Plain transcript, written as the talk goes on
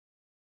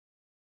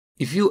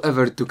If you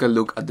ever took a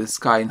look at the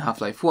sky in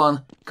Half-Life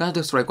 1,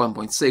 Counter-Strike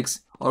 1.6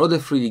 or other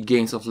 3D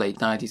games of late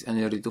 90s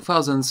and early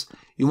 2000s,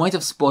 you might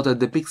have spotted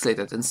the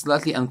pixelated and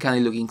slightly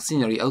uncanny looking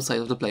scenery outside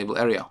of the playable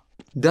area.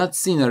 That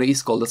scenery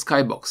is called a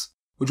skybox,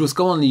 which was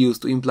commonly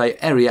used to imply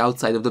area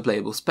outside of the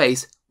playable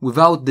space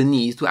without the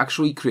need to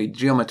actually create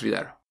geometry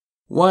there.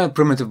 While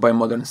primitive by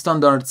modern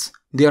standards,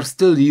 they are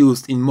still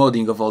used in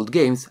modding of old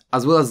games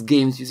as well as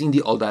games using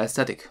the older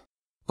aesthetic.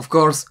 Of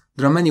course,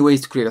 there are many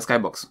ways to create a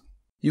skybox.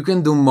 You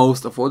can do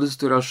most of what the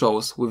tutorial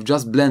shows with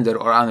just Blender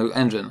or Unreal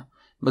Engine,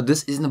 but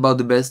this isn't about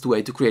the best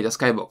way to create a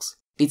skybox.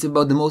 It's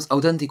about the most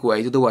authentic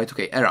way to the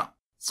Y2K era.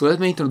 So let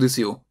me introduce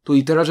you to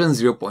the Terragen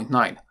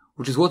 0.9,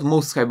 which is what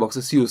most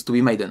skyboxes used to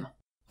be made in.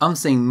 I'm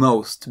saying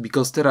most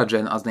because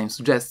Terragen, as the name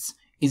suggests,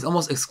 is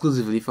almost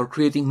exclusively for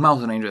creating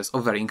mountain ranges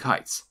of varying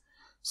heights.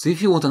 So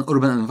if you want an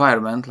urban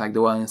environment like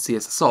the one in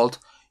CS Assault,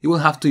 you will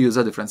have to use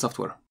a different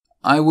software.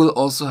 I will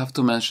also have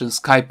to mention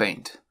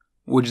Skypaint,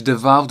 which the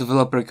Valve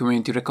developer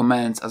community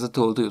recommends as a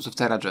tool to use with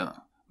Terragen,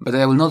 but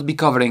I will not be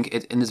covering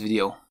it in this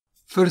video.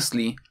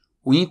 Firstly,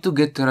 we need to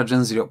get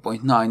Terragen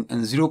 0.9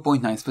 and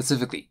 0.9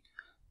 specifically,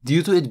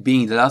 due to it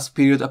being the last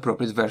period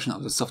appropriate version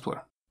of the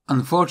software.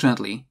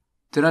 Unfortunately,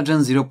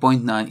 Terragen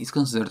 0.9 is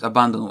considered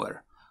abandonware,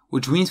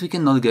 which means we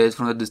cannot get it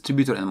from the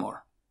distributor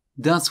anymore.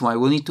 That's why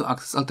we'll need to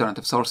access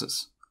alternative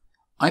sources.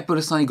 I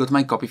personally got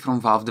my copy from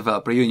Valve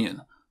Developer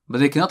Union,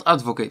 but I cannot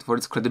advocate for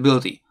its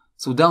credibility,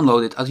 so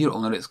download it at your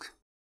own risk.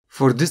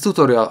 For this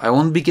tutorial, I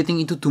won't be getting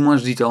into too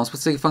much detail on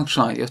specific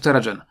functionality of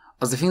Terragen,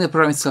 as I think the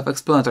program is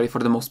self-explanatory for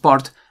the most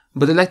part,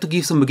 but I'd like to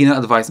give some beginner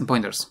advice and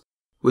pointers.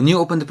 When you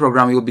open the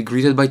program, you will be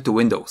greeted by two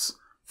windows,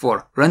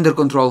 for render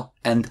control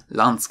and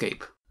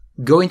landscape.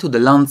 Go into the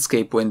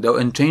landscape window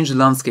and change the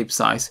landscape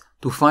size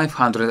to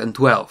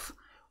 512,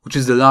 which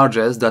is the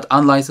largest that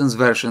unlicensed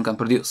version can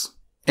produce.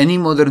 Any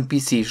modern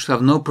PC should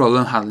have no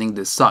problem handling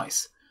this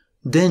size.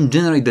 Then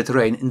generate the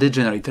terrain in the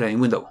Generate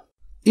Terrain window.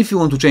 If you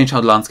want to change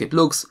how the landscape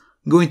looks,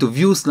 go into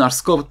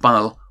View/Scoped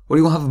panel, where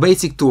you will have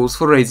basic tools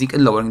for raising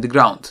and lowering the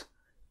ground.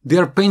 They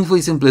are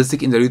painfully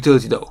simplistic in their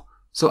utility though,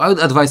 so I would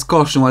advise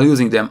caution while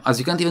using them, as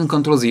you can't even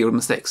Ctrl-Z your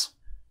mistakes.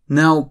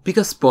 Now pick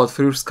a spot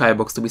for your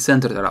skybox to be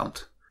centered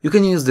around. You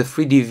can use the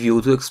 3D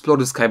view to explore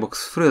the skybox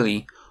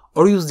freely,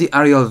 or use the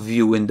aerial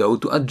view window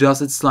to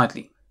adjust it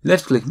slightly.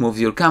 Left click moves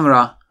your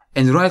camera,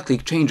 and right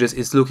click changes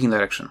its looking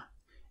direction.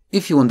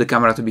 If you want the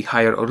camera to be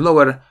higher or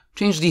lower,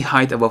 change the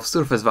height above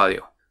surface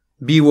value.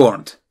 Be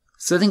warned,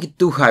 setting it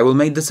too high will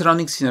make the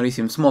surrounding scenery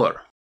seem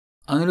smaller.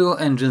 Unreal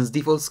Engine's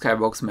default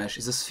skybox mesh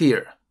is a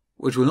sphere,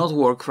 which will not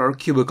work for our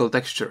cubical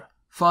texture,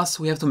 thus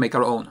we have to make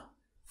our own.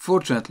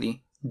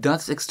 Fortunately,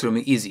 that's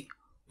extremely easy.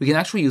 We can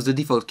actually use the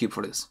default cube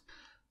for this.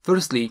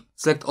 Firstly,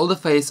 select all the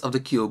faces of the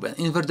cube and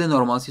invert the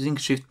normals using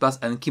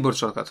Shift+N keyboard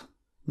shortcut.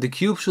 The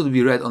cube should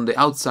be red on the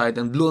outside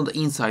and blue on the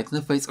inside in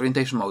the face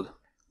orientation mode.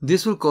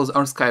 This will cause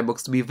our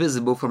skybox to be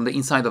visible from the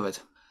inside of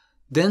it.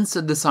 Then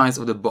set the size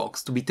of the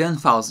box to be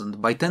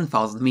 10,000 by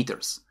 10,000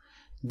 meters.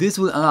 This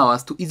will allow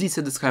us to easily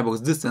set the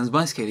skybox distance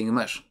by scaling the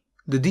mesh.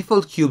 The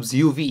default cube's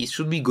UVs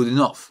should be good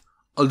enough,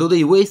 although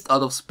they waste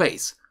out of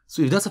space,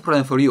 so if that's a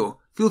problem for you,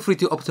 feel free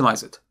to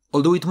optimize it,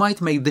 although it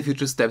might make the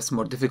future steps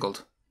more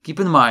difficult. Keep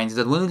in mind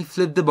that when we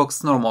flip the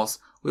box normals,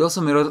 we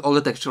also mirrored all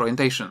the texture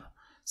orientation,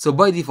 so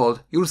by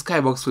default your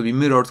skybox will be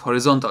mirrored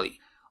horizontally.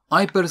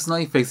 I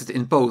personally fixed it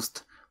in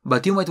post,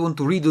 but you might want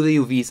to redo the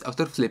UVs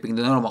after flipping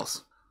the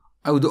normals.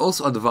 I would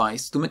also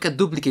advise to make a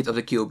duplicate of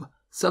the cube,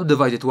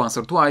 subdivide it once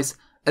or twice,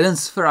 and then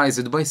spherize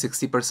it by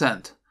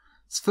 60%.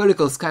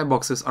 Spherical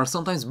skyboxes are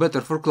sometimes better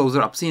for closer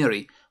up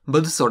scenery,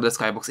 but distort the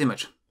skybox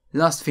image.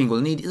 Last thing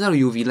we'll need is our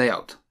UV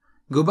layout.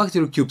 Go back to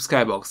your cube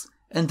skybox,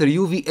 enter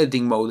UV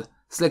editing mode,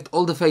 select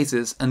all the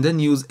faces and then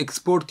use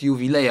Export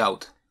UV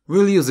Layout.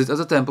 We'll use it as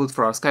a template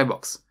for our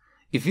skybox.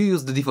 If you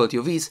use the default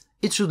UVs,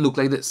 it should look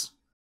like this.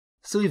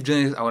 So we've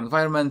generated our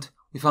environment,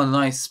 we found a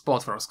nice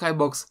spot for our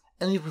skybox,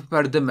 and we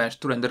prepared the mesh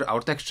to render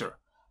our texture.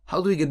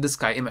 How do we get the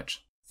sky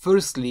image?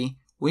 Firstly,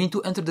 we need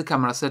to enter the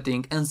camera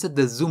setting and set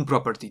the zoom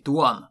property to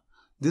 1.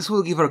 This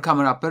will give our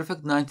camera a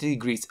perfect 90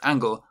 degrees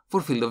angle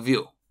for field of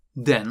view.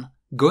 Then,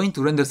 go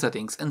into render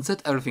settings and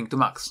set everything to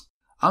max.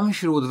 I'm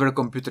sure whatever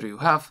computer you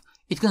have,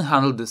 it can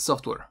handle this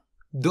software.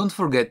 Don't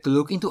forget to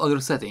look into other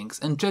settings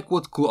and check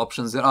what cool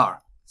options there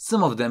are.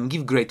 Some of them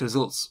give great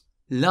results.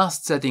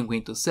 Last setting we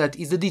need to set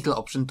is the detail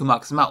option to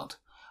max amount.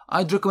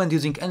 I'd recommend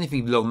using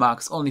anything below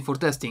max only for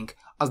testing,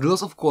 as the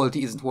loss of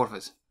quality isn't worth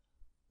it.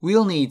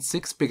 We'll need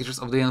 6 pictures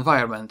of the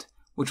environment,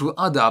 which will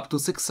add up to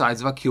 6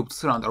 sides of a cube to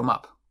surround our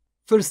map.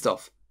 First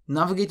off,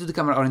 navigate to the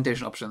camera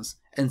orientation options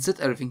and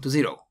set everything to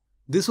 0.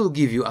 This will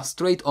give you a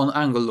straight on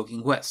angle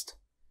looking west.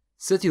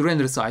 Set your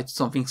render side to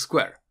something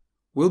square.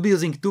 We'll be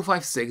using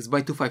 256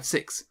 by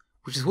 256,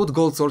 which is what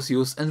Gold Source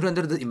used, and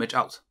render the image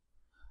out.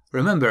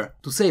 Remember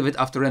to save it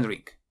after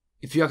rendering.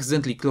 If you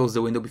accidentally close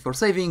the window before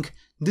saving,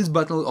 this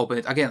button will open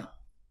it again.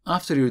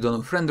 After you're done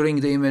with rendering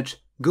the image,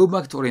 go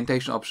back to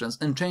orientation options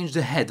and change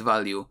the head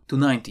value to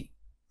 90.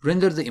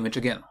 Render the image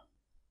again.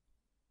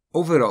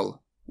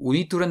 Overall, we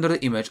need to render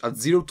the image at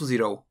 0 to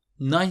 0,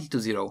 90 to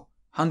 0,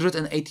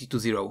 180 to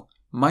 0,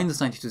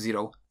 minus 90 to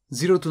 0,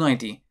 0 to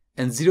 90,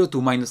 and 0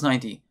 to minus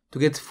 90 to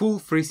get full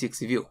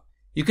 360 view.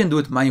 You can do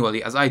it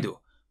manually as I do,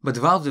 but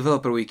Valve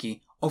Developer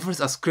Wiki offers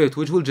a script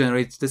which will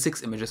generate the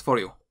 6 images for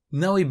you.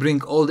 Now we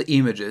bring all the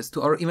images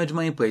to our image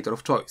manipulator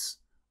of choice.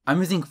 I'm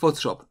using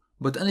Photoshop,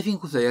 but anything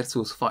with layers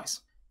will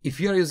suffice. If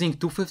you are using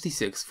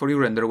 256 for your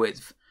render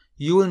width,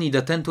 you will need a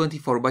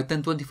 1024 by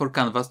 1024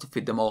 canvas to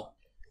fit them all.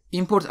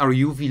 Import our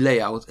UV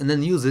layout and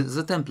then use it as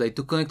a template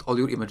to connect all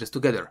your images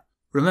together.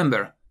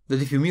 Remember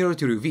that if you mirror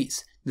your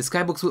UVs, the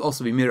skybox will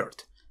also be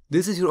mirrored.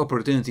 This is your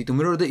opportunity to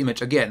mirror the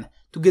image again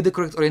to get the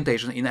correct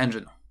orientation in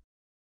engine.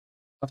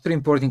 After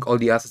importing all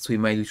the assets we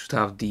made, we should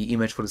have the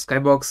image for the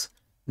skybox,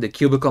 the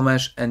cubicle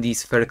mesh, and the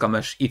spherical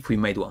mesh if we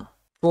made one.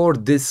 For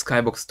this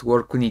skybox to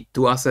work, we need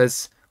two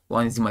assets.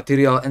 One is the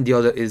material and the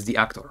other is the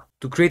actor.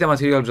 To create a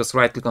material, just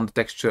right click on the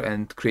texture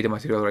and create a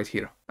material right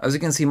here. As you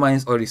can see, mine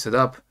is already set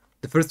up.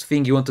 The first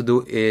thing you want to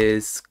do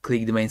is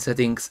click the main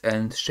settings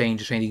and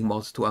change the shading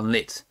mode to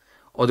unlit.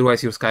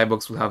 Otherwise your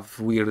skybox will have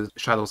weird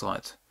shadows on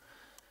it.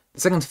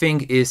 The second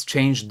thing is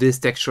change this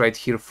texture right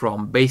here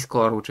from base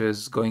color, which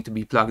is going to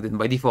be plugged in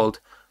by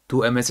default,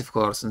 to emissive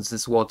color, since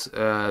this is what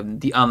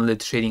the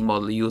unlit shading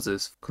model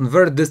uses.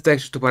 Convert this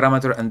texture to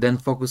parameter and then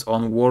focus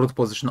on world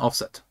position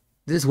offset.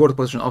 This is world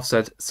position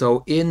offset,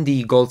 so in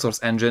the gold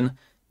source engine,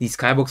 the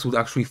skybox would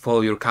actually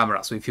follow your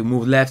camera. So if you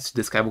move left,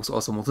 the skybox will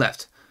also move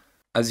left.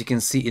 As you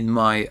can see in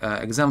my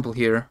example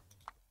here,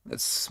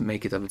 let's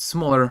make it a bit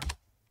smaller.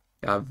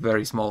 Yeah,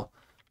 very small.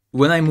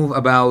 When I move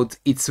about,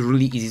 it's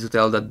really easy to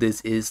tell that this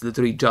is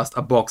literally just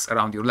a box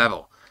around your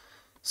level.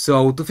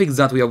 So to fix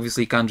that, we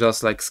obviously can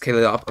just like scale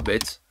it up a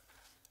bit,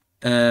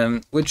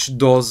 which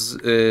does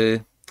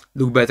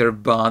look better,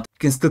 but you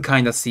can still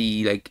kind of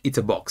see like it's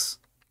a box.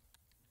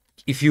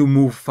 If you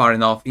move far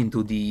enough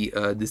into the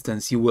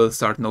distance, you will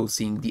start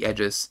noticing the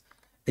edges,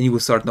 and you will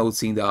start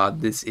noticing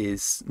that this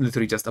is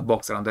literally just a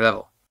box around the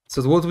level.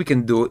 So what we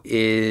can do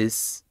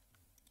is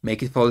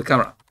make it follow the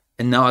camera.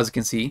 And now, as you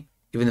can see,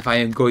 even if I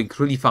am going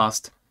really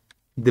fast,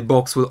 the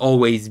box will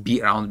always be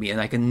around me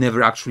and I can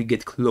never actually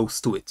get close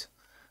to it.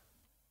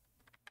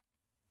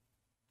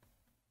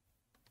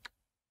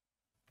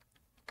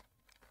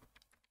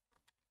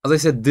 As I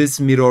said, this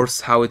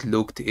mirrors how it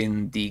looked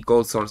in the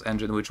gold source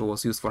engine, which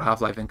was used for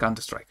Half-Life and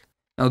Counter-Strike.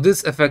 Now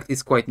this effect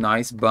is quite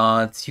nice,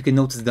 but you can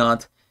notice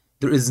that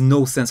there is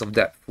no sense of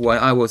depth. While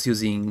I was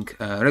using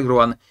regular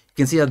one, you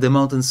can see that the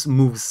mountains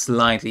move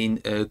slightly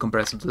in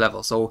comparison to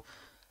level. So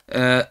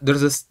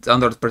there's a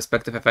standard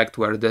perspective effect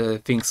where the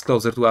things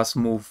closer to us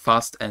move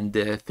fast and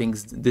the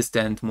things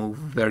distant move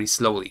very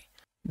slowly.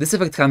 This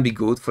effect can be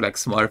good for like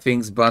smaller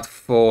things, but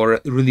for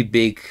really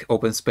big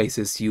open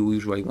spaces you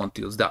usually want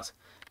to use that.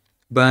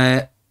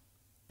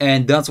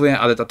 And that's why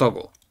I added a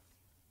toggle.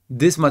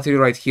 This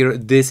material right here,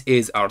 this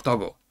is our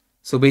toggle.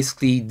 So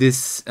basically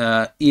this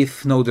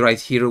if node right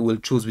here will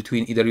choose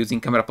between either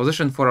using camera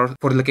position for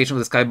the location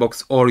of the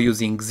skybox or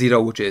using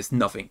 0, which is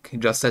nothing.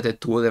 Just set it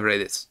to whatever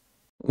it is.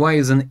 Why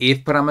use an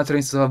if parameter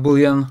instead of a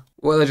boolean?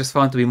 Well, I just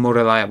found it to be more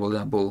reliable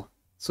than a bool.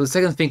 So the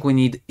second thing we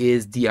need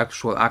is the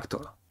actual actor.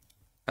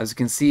 As you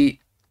can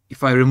see,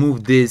 if I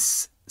remove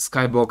this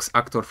skybox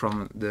actor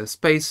from the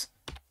space,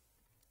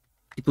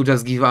 it will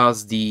just give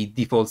us the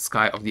default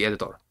sky of the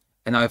editor.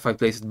 And now if I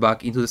place it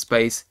back into the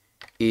space,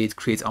 it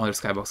creates another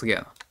skybox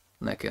again.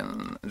 And I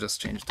can just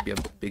change it to be a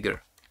bit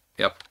bigger.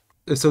 Yep.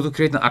 So to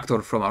create an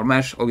actor from our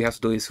mesh, all we have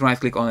to do is right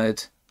click on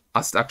it,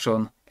 asset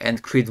action,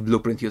 and create a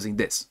blueprint using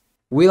this.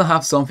 We'll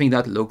have something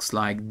that looks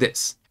like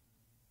this.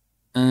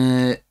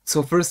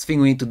 So first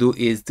thing we need to do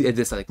is to edit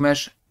the static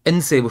mesh and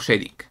disable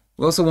shading.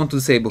 We also want to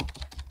disable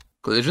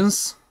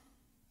collisions,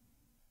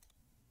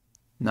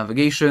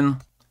 navigation,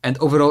 and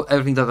overall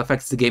everything that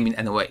affects the game in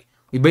any way.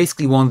 We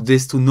basically want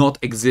this to not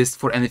exist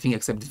for anything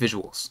except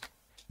visuals.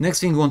 Next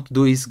thing we want to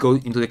do is go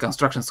into the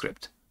construction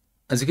script.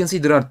 As you can see,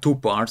 there are two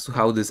parts to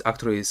how this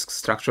actor is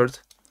structured.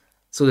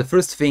 So the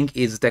first thing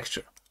is the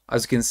texture.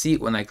 As you can see,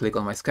 when I click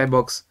on my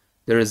skybox,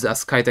 there is a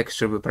sky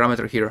texture with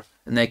parameter here,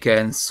 and I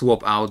can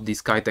swap out the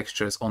sky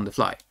textures on the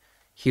fly.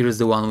 Here is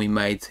the one we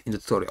made in the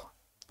tutorial.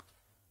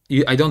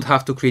 I don't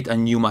have to create a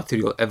new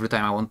material every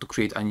time I want to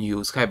create a new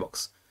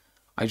skybox.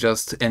 I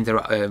just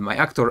enter my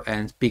actor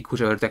and pick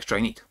whichever texture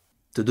I need.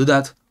 To do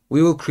that,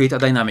 we will create a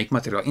dynamic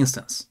material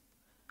instance.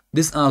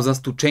 This allows us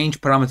to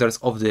change parameters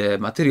of the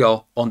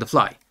material on the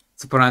fly.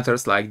 So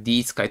parameters like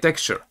the sky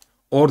texture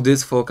or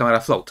this full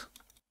camera float.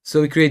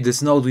 So we create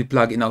this node, we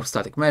plug in our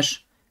static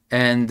mesh,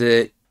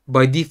 and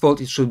by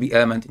default it should be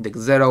element index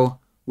 0,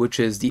 which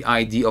is the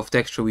ID of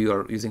texture we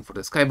are using for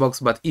the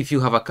skybox, but if you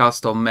have a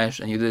custom mesh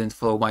and you didn't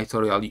follow my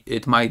tutorial,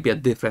 it might be a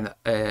different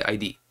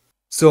ID.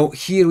 So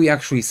here we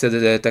actually set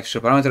the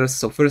texture parameters.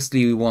 So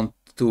firstly we want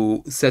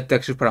to set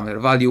texture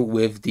parameter value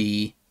with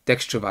the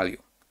texture value.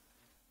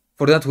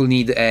 For that we'll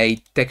need a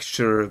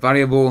texture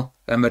variable.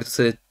 Remember to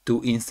set it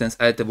to instance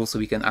editable so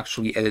we can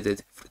actually edit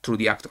it through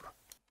the actor.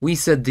 We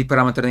set the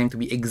parameter name to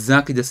be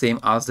exactly the same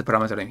as the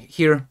parameter name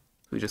here.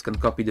 We just can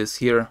copy this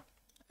here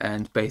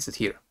and paste it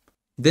here.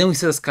 Then we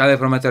set a scalar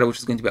parameter, which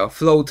is going to be our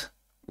float.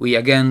 We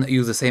again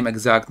use the same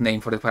exact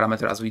name for the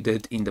parameter as we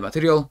did in the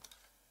material.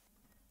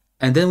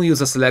 And then we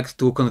use a select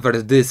to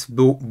convert this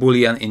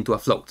boolean into a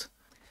float.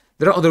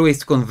 There are other ways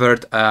to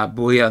convert a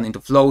boolean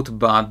into float,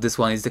 but this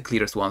one is the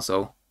clearest one,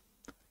 so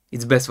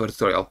it's best for the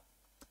tutorial.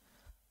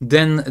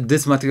 Then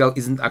this material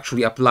isn't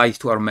actually applied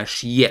to our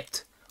mesh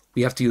yet.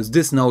 We have to use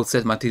this node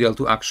set material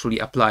to actually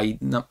apply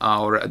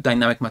our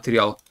dynamic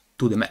material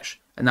to the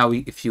mesh. And now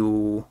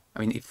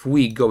if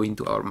we go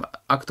into our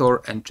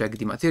actor and check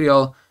the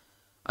material,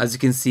 as you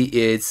can see,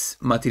 it's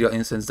material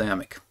instance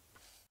dynamic.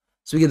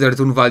 So we get the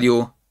return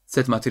value,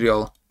 set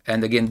material,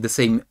 and again the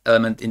same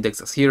element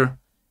index as here,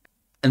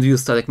 and we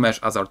use static mesh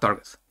as our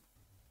target.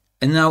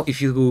 And now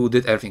if you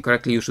did everything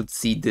correctly, you should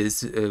see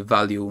this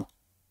value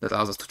that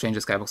allows us to change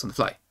the skybox on the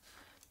fly.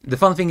 The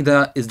fun thing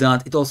is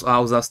that it also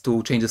allows us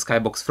to change the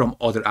skybox from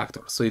other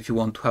actors. So if you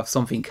want to have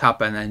something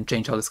happen and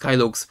change how the sky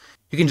looks,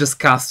 you can just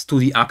cast to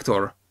the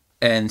actor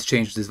and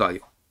change this value.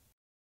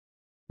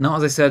 Now,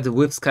 as I said,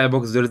 with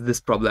skybox there is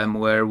this problem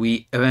where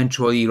we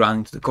eventually run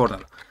into the corner.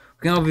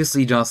 We can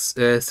obviously just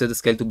set the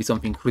scale to be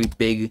something really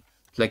big,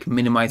 like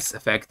minimize this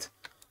effect,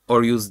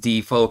 or use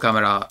the follow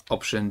camera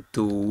option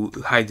to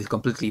hide it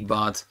completely,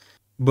 but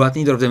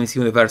neither of them is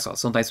universal.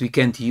 Sometimes we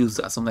can't use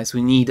that, sometimes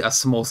we need a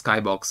small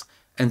skybox,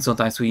 and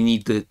sometimes we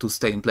need to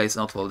stay in place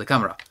and not follow the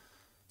camera.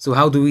 So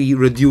how do we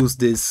reduce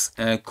this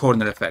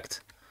corner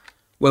effect?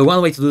 Well,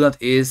 one way to do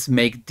that is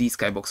make the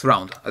skybox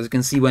round. As you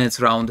can see, when it's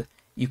round,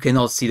 you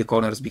cannot see the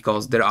corners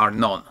because there are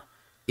none.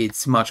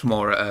 It's much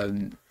more,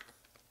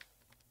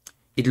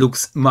 it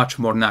looks much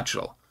more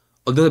natural.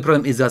 Although the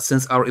problem is that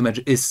since our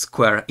image is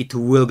square, it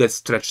will get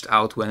stretched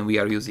out when we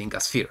are using a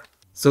sphere.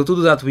 So to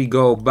do that, we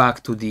go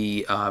back to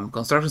the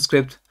construction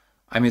script.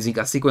 I'm using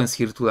a sequence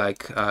here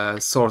to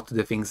sort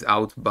the things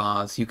out,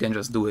 but you can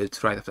just do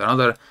it right after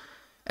another.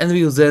 And we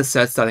use the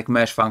set static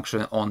mesh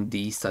function on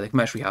the static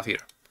mesh we have here.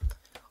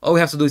 All we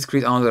have to do is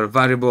create another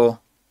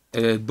variable,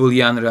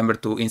 boolean, remember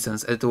to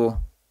instance editable.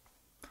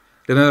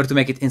 Remember to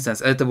make it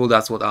instance editable,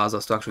 that's what allows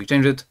us to actually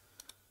change it.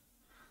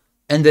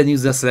 And then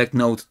use the select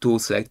node to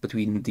select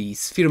between the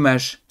sphere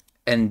mesh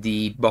and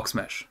the box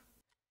mesh.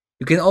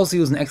 You can also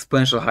use an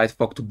exponential height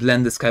fog to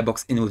blend the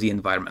skybox in with the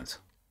environment.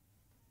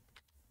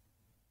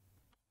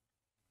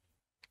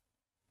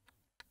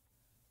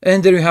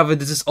 And there you have it,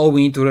 this is all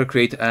we need to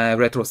recreate a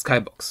retro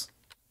skybox.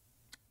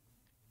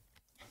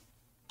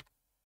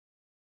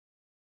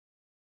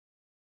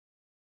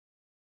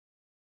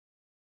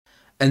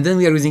 And then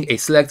we are using a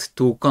select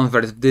to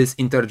convert this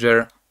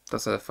integer,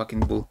 that's a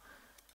fucking bull,